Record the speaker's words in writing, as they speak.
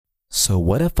So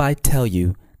what if I tell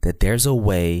you that there's a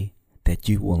way that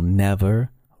you will never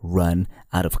run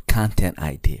out of content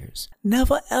ideas?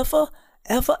 Never, ever,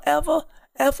 ever, ever,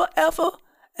 ever, ever,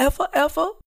 ever, ever.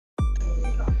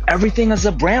 Everything is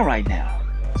a brand right now.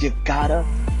 You gotta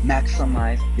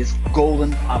maximize this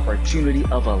golden opportunity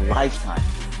of a lifetime.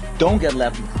 Don't get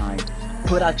left behind.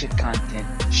 Put out your content.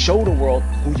 Show the world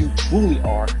who you truly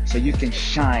are so you can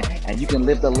shine and you can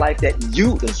live the life that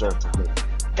you deserve to live.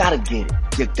 Gotta get it.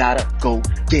 You gotta go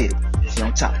get it. See you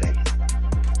on top, baby.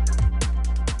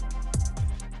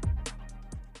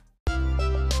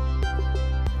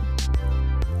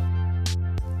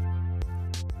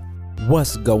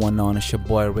 What's going on? It's your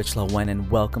boy Rich Lowen,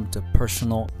 and welcome to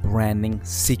Personal Branding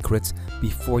Secrets.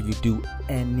 Before you do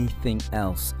anything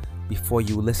else, before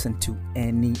you listen to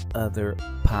any other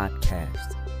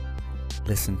podcast,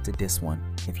 listen to this one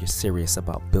if you're serious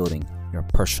about building your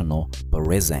personal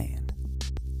brand.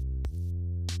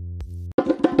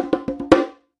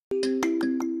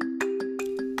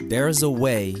 There is a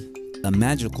way, a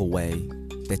magical way,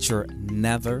 that you're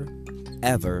never,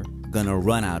 ever gonna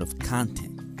run out of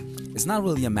content. It's not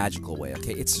really a magical way,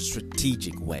 okay? It's a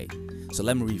strategic way. So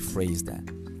let me rephrase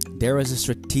that. There is a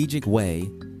strategic way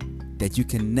that you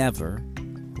can never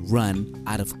run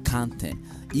out of content,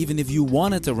 even if you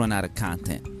wanted to run out of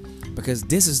content, because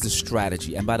this is the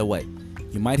strategy. And by the way,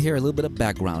 you might hear a little bit of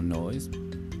background noise.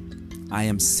 I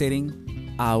am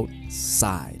sitting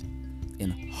outside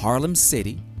in Harlem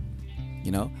City. You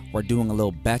know, we're doing a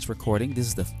little batch recording. This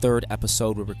is the third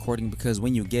episode we're recording because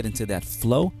when you get into that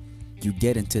flow, you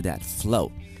get into that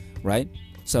flow, right?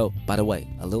 So, by the way,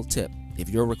 a little tip. If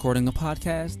you're recording a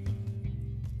podcast,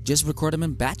 just record them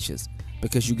in batches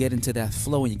because you get into that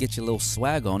flow and you get your little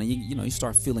swag on and you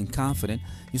start feeling confident.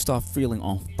 You start feeling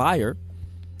on fire,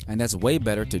 and that's way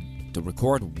better to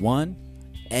record one,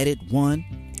 edit one,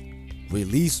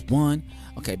 release one.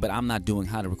 Okay, but I'm not doing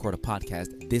how to record a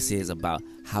podcast. This is about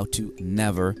how to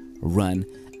never run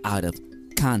out of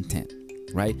content,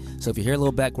 right? So if you hear a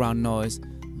little background noise,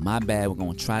 my bad. We're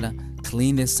going to try to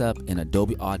clean this up in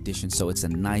Adobe Audition so it's a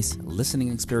nice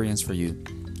listening experience for you.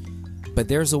 But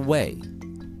there's a way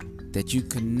that you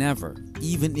can never,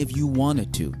 even if you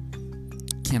wanted to,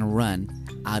 can run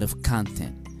out of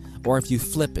content. Or if you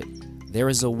flip it, there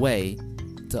is a way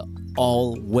to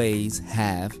always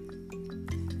have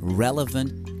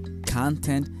relevant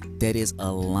content that is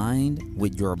aligned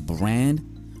with your brand,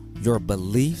 your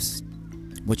beliefs,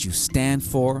 what you stand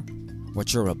for,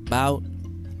 what you're about.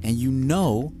 And you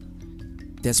know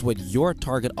that's what your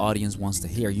target audience wants to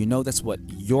hear. You know that's what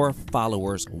your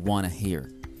followers want to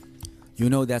hear. You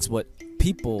know that's what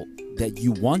people that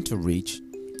you want to reach,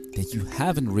 that you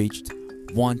haven't reached,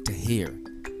 want to hear.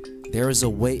 There is a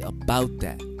way about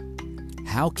that.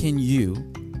 How can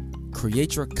you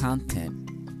create your content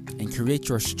and create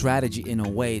your strategy in a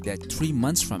way that 3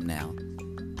 months from now,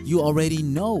 you already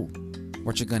know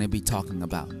what you're going to be talking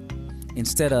about?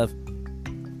 Instead of,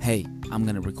 hey, I'm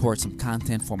going to record some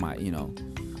content for my,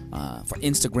 for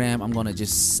Instagram.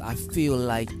 I feel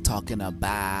like talking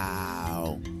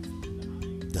about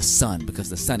the sun because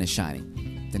the sun is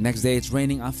shining. The next day it's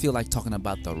raining. I feel like talking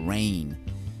about the rain.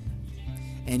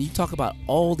 And you talk about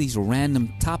all these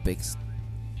random topics,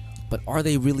 but are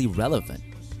they really relevant?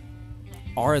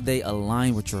 Are they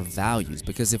aligned with your values?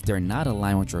 Because if they're not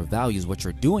aligned with your values, what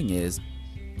you're doing is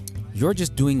you're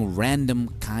just doing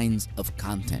random kinds of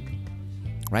content.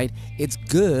 Right? It's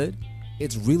good.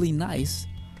 It's really nice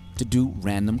to do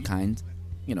random kinds,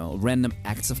 random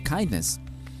acts of kindness.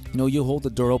 You hold the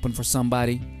door open for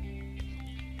somebody.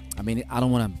 I mean, I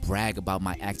don't want to brag about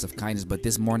my acts of kindness, but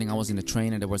this morning I was in the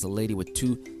train and there was a lady with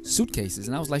 2 suitcases.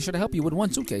 And I was like, should I help you with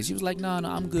 1 suitcase? She was like, no,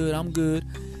 I'm good.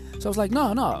 So I was like,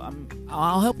 no,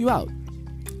 I'll help you out.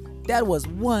 That was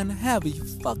one heavy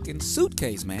fucking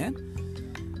suitcase,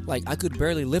 man. Like, I could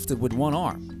barely lift it with 1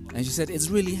 arm. And she said, it's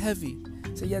really heavy.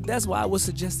 So yeah, that's why I was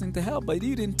suggesting to help, but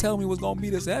you didn't tell me it was going to be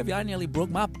this heavy. I nearly broke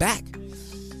my back.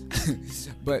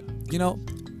 But,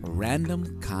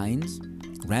 random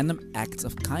acts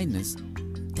of kindness,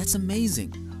 that's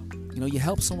amazing. You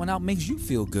help someone out, makes you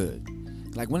feel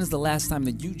good. Like, when is the last time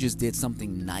that you just did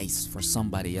something nice for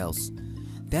somebody else?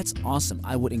 That's awesome.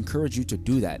 I would encourage you to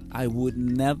do that. I would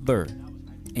never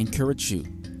encourage you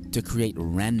to create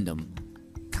random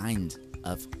kind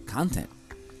of content.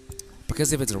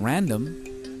 Because if it's random,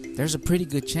 there's a pretty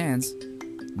good chance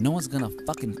no one's gonna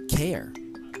fucking care,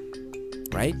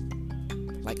 right?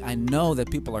 Like, I know that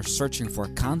people are searching for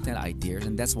content ideas,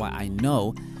 and that's why I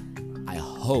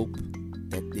hope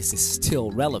that this is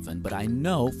still relevant, but I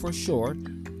know for sure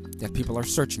that people are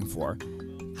searching for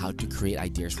how to create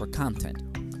ideas for content,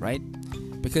 right?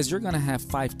 Because you're going to have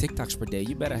 5 TikToks per day.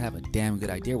 You better have a damn good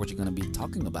idea what you're going to be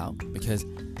talking about, because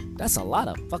that's a lot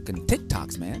of fucking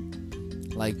TikToks, man.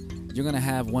 Like, you're going to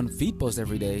have 1 feed post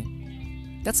every day.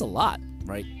 That's a lot,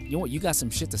 right? You got some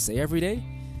shit to say every day?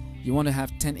 You want to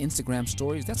have 10 Instagram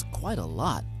stories? That's quite a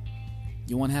lot.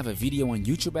 You want to have a video on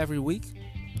YouTube every week?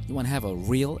 You want to have a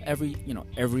reel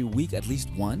every week, at least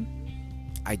 1?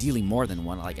 Ideally more than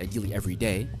 1, like ideally every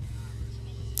day.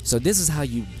 So this is how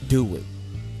you do it.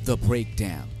 The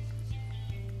breakdown.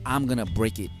 I'm going to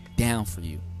break it down for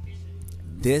you.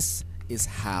 This is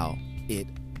how it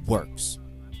works.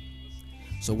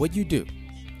 So what you do,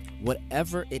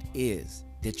 whatever it is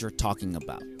that you're talking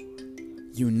about,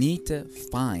 you need to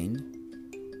find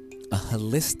a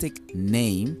holistic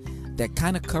name that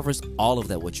kind of covers all of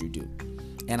that, what you do.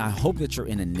 And I hope that you're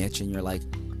in a niche and you're like,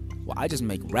 well, I just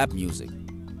make rap music,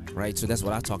 right? So that's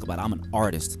what I talk about. I'm an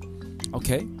artist.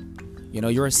 Okay?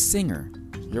 You're a singer.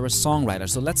 You're a songwriter.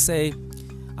 So let's say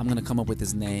I'm going to come up with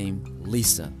this name,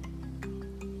 Lisa.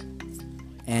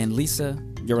 And Lisa,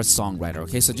 you're a songwriter.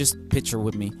 Okay? So just picture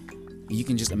with me. You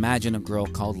can just imagine a girl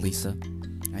called Lisa.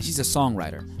 And she's a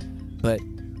songwriter. But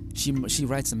she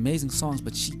writes amazing songs,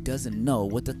 but she doesn't know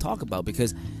what to talk about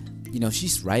because,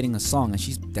 she's writing a song and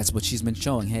that's what she's been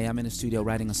showing. Hey, I'm in the studio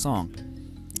writing a song.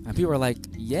 And people are like,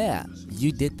 yeah,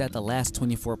 you did that the last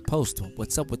 24 posts.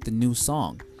 What's up with the new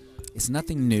song? It's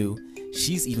nothing new.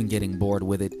 She's even getting bored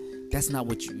with it. That's not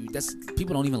what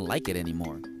people don't even like it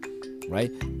anymore,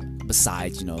 right?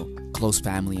 Besides, close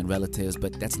family and relatives,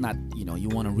 but that's not, you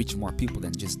want to reach more people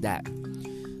than just that.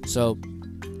 So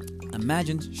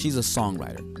imagine she's a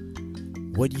songwriter.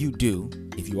 What you do,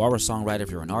 if you are a songwriter,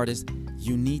 if you're an artist,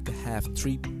 you need to have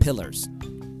 3 pillars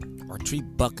or 3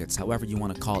 buckets, however you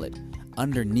want to call it,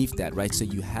 underneath that, right? So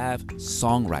you have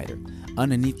songwriter.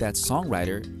 Underneath that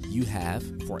songwriter, you have,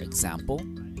 for example,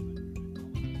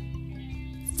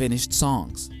 finished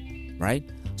songs, right?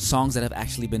 Songs that have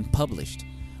actually been published,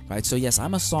 right? So yes,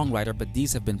 I'm a songwriter, but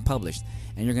these have been published.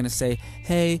 And you're going to say,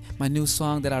 hey, my new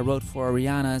song that I wrote for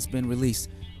Rihanna has been released,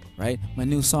 right? My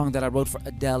new song that I wrote for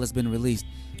Adele has been released.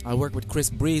 I work with Chris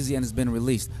Breezy and it's been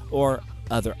released. Or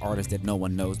other artists that no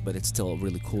one knows, but it's still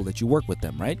really cool that you work with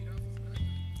them, right?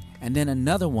 And then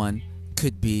another one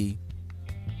could be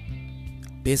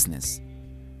business.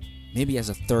 Maybe as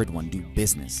a third one, do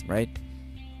business, right?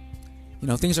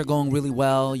 Things are going really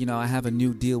well. I have a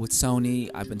new deal with Sony.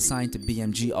 I've been signed to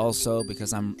BMG also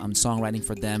because I'm songwriting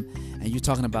for them. And you're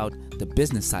talking about the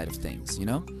business side of things,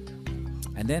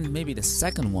 And then maybe the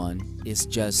second one is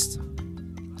just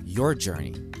your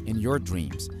journey and your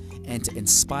dreams and to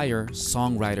inspire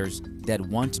songwriters that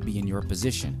want to be in your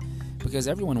position. Because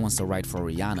everyone wants to write for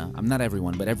Rihanna. I'm not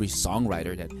everyone, but every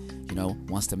songwriter that,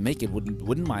 wants to make it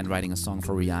wouldn't mind writing a song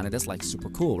for Rihanna. That's like super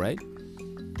cool, right?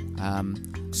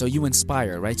 So you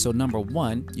inspire, right? So number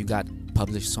 1, you got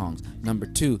published songs. Number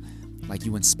 2, like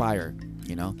you inspire,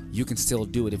 you can still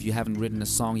do it. If you haven't written a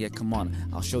song yet, come on,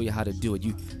 I'll show you how to do it.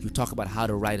 You talk about how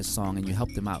to write a song and you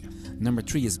help them out. Number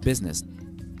 3 is business.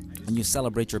 And you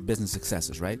celebrate your business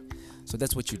successes, right? So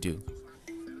that's what you do.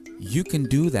 You can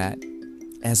do that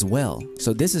as well.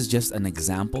 So this is just an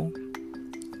example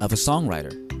of a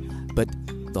songwriter. But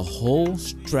the whole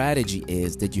strategy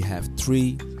is that you have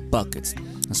 3 buckets.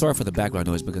 I'm sorry for the background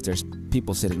noise because there's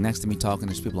people sitting next to me talking.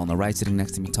 There's people on the right sitting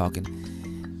next to me talking.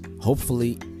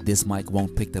 Hopefully this mic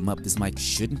won't pick them up. This mic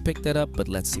shouldn't pick that up, but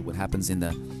let's see what happens in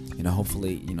the,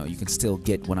 hopefully, you can still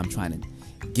get what I'm trying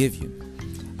to give you.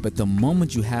 But the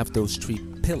moment you have those 3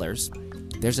 pillars,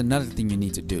 there's another thing you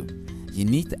need to do. You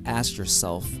need to ask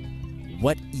yourself,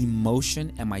 what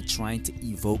emotion am I trying to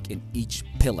evoke in each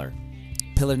pillar?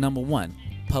 Pillar number 1,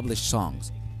 published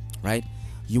songs, right?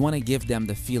 You want to give them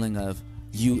the feeling of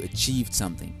you achieved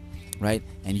something, right?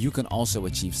 And you can also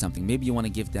achieve something. Maybe you want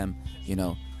to give them,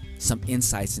 some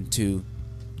insights into,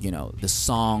 the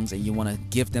songs, and you want to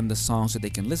give them the songs so they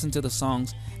can listen to the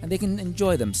songs and they can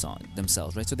enjoy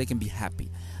themselves, right? So they can be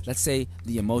happy. Let's say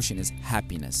the emotion is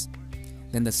happiness.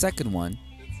 Then the second one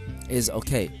is,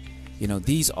 okay,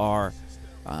 these are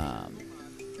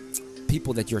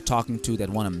people that you're talking to that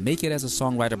want to make it as a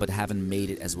songwriter but haven't made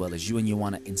it as well as you, and you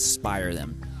want to inspire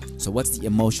them. So what's the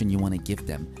emotion you want to give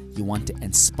them? You want to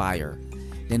inspire.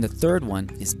 Then the third one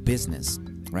is business,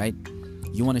 right?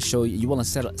 You want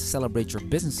to celebrate your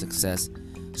business success.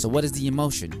 So what is the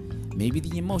emotion? Maybe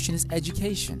the emotion is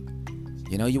education.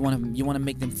 You want to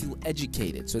make them feel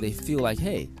educated, so they feel like,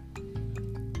 hey,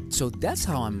 so that's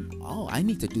how I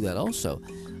need to do that also.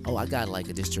 Oh, I got like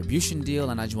a distribution deal,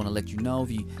 and I just want to let you know,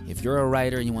 if you're a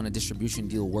writer and you want a distribution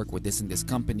deal, work with this and this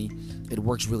company, it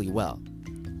works really well.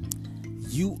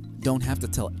 you don't have to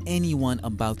tell anyone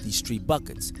about these 3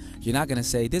 buckets. You're not gonna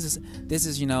say this is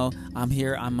I'm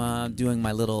here, I'm doing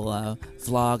my little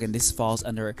vlog, and this falls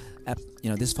under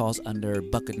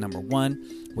bucket number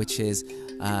 1, which is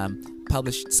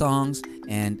published songs,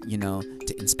 and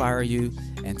to inspire you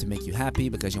and to make you happy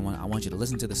because I want you to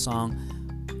listen to the song,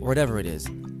 or whatever it is.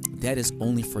 That is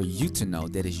only for you to know.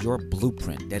 That is your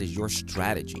blueprint. That is your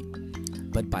strategy.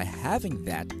 But by having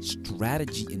that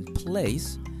strategy in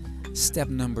place, step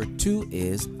number 2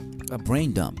 is a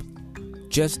brain dump.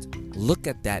 Just look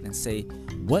at that and say,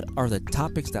 what are the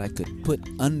topics that I could put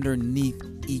underneath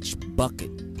each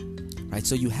bucket? Right?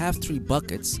 So you have 3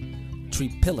 buckets, 3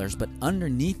 pillars, but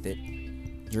underneath it,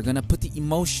 you're going to put the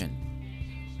emotion.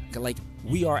 Like,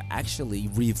 we are actually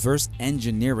reverse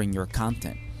engineering your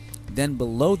content. Then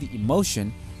below the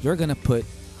emotion, you're going to put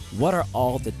what are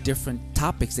all the different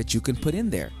topics that you can put in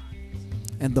there.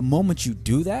 And the moment you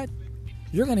do that,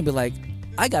 you're going to be like,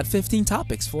 I got 15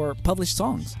 topics for published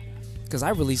songs because I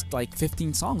released like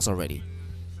 15 songs already,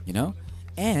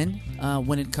 And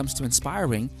when it comes to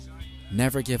inspiring,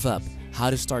 never give up. How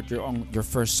to start your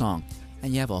first song.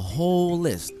 And you have a whole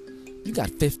list. You got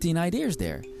 15 ideas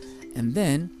there. And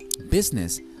then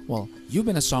business. Well, you've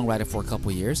been a songwriter for a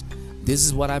couple years. This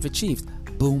is what I've achieved.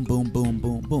 Boom, boom, boom,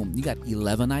 boom, boom. You got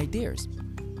 11 ideas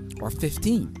or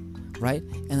 15, right?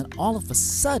 And then all of a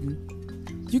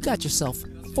sudden, you got yourself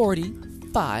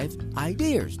 45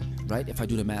 ideas, right? If I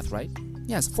do the math right.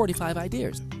 Yes, 45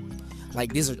 ideas.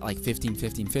 Like, these are like 15,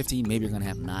 15, 15. Maybe you're going to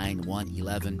have 9, 1,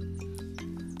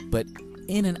 11. But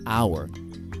in an hour,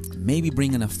 maybe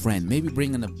bring in a friend, maybe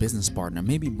bring in a business partner,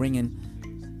 maybe bring in,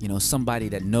 somebody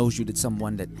that knows you, that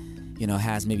someone that,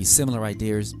 has maybe similar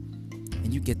ideas,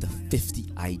 and you get the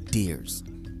 50 ideas.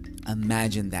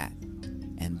 Imagine that.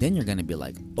 And then you're going to be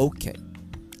like, okay,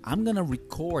 I'm going to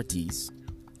record these.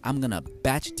 I'm going to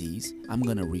batch these. I'm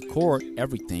going to record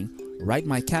everything, write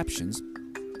my captions,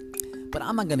 but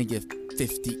I'm not going to give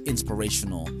 50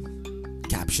 inspirational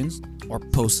captions or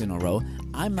posts in a row.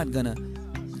 I'm not going to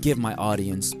give my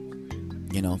audience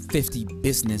 50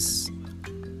 business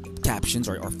captions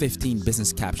or 15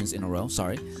 business captions in a row.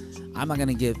 Sorry. I'm not going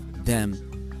to give them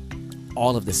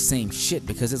all of the same shit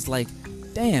because it's like,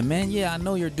 damn, man, yeah, I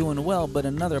know you're doing well, but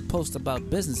another post about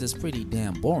business is pretty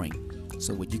damn boring.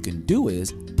 So what you can do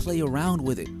is play around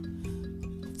with it.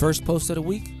 First post of the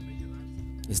week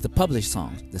is the published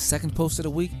songs. The second post of the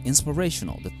week,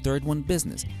 inspirational. The third one,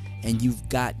 business. And you've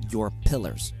got your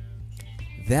pillars.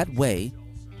 That way,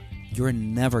 you're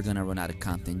never going to run out of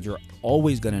content. You're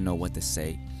always going to know what to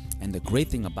say. And the great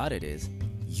thing about it is,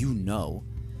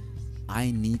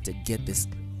 I need to get this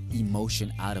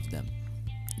emotion out of them.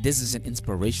 This is an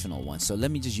inspirational one. So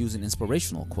let me just use an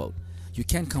inspirational quote. You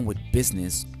can't come with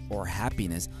business or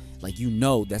happiness. Like,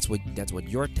 that's what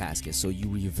your task is. So you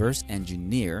reverse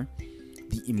engineer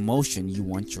the emotion you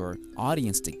want your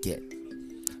audience to get.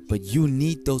 But you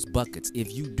need those buckets.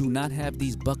 If you do not have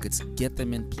these buckets, get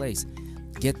them in place.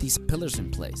 Get these pillars in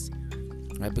place,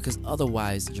 right? Because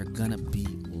otherwise you're gonna be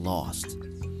lost,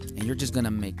 and you're just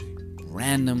gonna make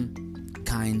random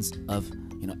kinds of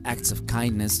acts of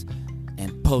kindness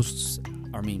and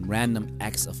random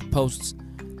acts of posts,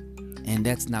 and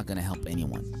that's not gonna help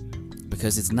anyone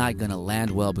because it's not gonna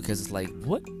land well. Because it's like,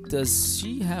 what does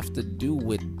she have to do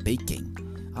with baking?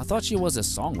 I thought she was a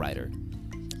songwriter,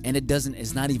 and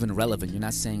it's not even relevant. You're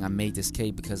not saying I made this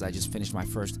cake because I just finished my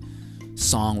first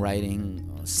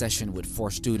songwriting session with 4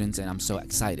 students and I'm so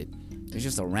excited. It's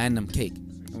just a random cake.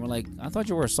 And we're like, I thought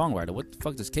you were a songwriter. What the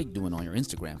fuck is cake doing on your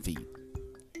Instagram feed?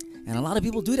 And a lot of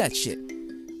people do that shit.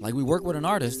 Like, we work with an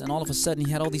artist and all of a sudden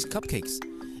he had all these cupcakes.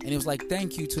 And he was like,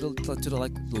 thank you to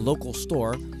the local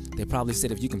store. They probably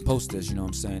said, if you can post this,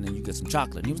 and you get some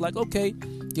chocolate. And he was like, okay,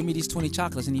 give me these 20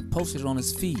 chocolates. And he posted it on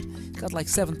his feed. He got like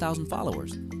 7,000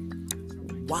 followers.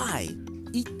 Why?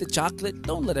 Eat the chocolate.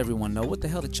 Don't let everyone know. What the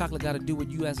hell the chocolate got to do with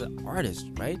you as an artist,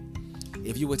 right?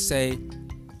 If you would say,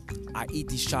 I eat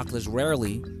these chocolates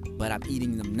rarely, but I'm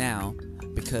eating them now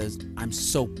because I'm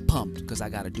so pumped because I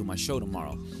got to do my show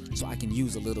tomorrow. So I can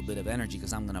use a little bit of energy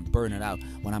because I'm going to burn it out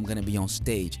when I'm going to be on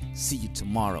stage. See you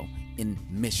tomorrow in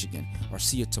Michigan, or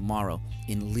see you tomorrow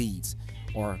in Leeds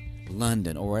or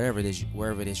London or wherever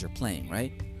it is you're playing,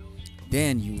 right?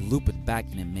 Then you loop it back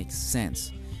and it makes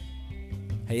sense.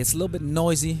 Hey, it's a little bit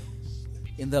noisy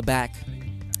in the back.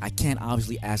 I can't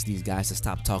obviously ask these guys to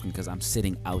stop talking because I'm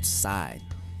sitting outside.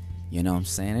 You know what I'm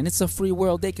saying? And it's a free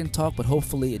world. They can talk, but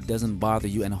hopefully it doesn't bother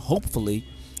you. And hopefully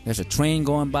there's a train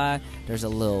going by. There's a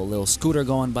little scooter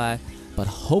going by. But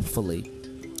hopefully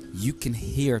you can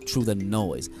hear through the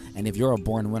noise. And if you're a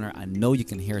born winner, I know you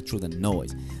can hear through the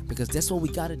noise, because that's what we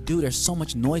got to do. There's so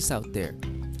much noise out there.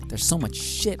 There's so much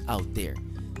shit out there.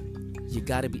 You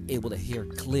got to be able to hear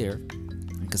clear,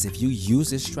 because if you use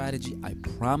this strategy, I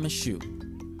promise you,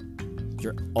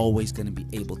 you're always going to be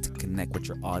able to connect with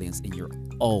your audience, and you're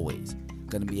always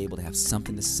going to be able to have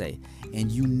something to say,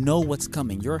 and you know what's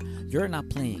coming. You're not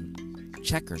playing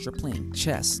checkers, you're playing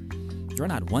chess. You're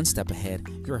not one step ahead,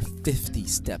 you're 50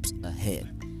 steps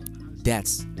ahead.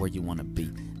 That's where you want to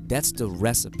be. That's the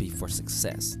recipe for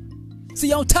success. See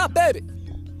you on top, baby.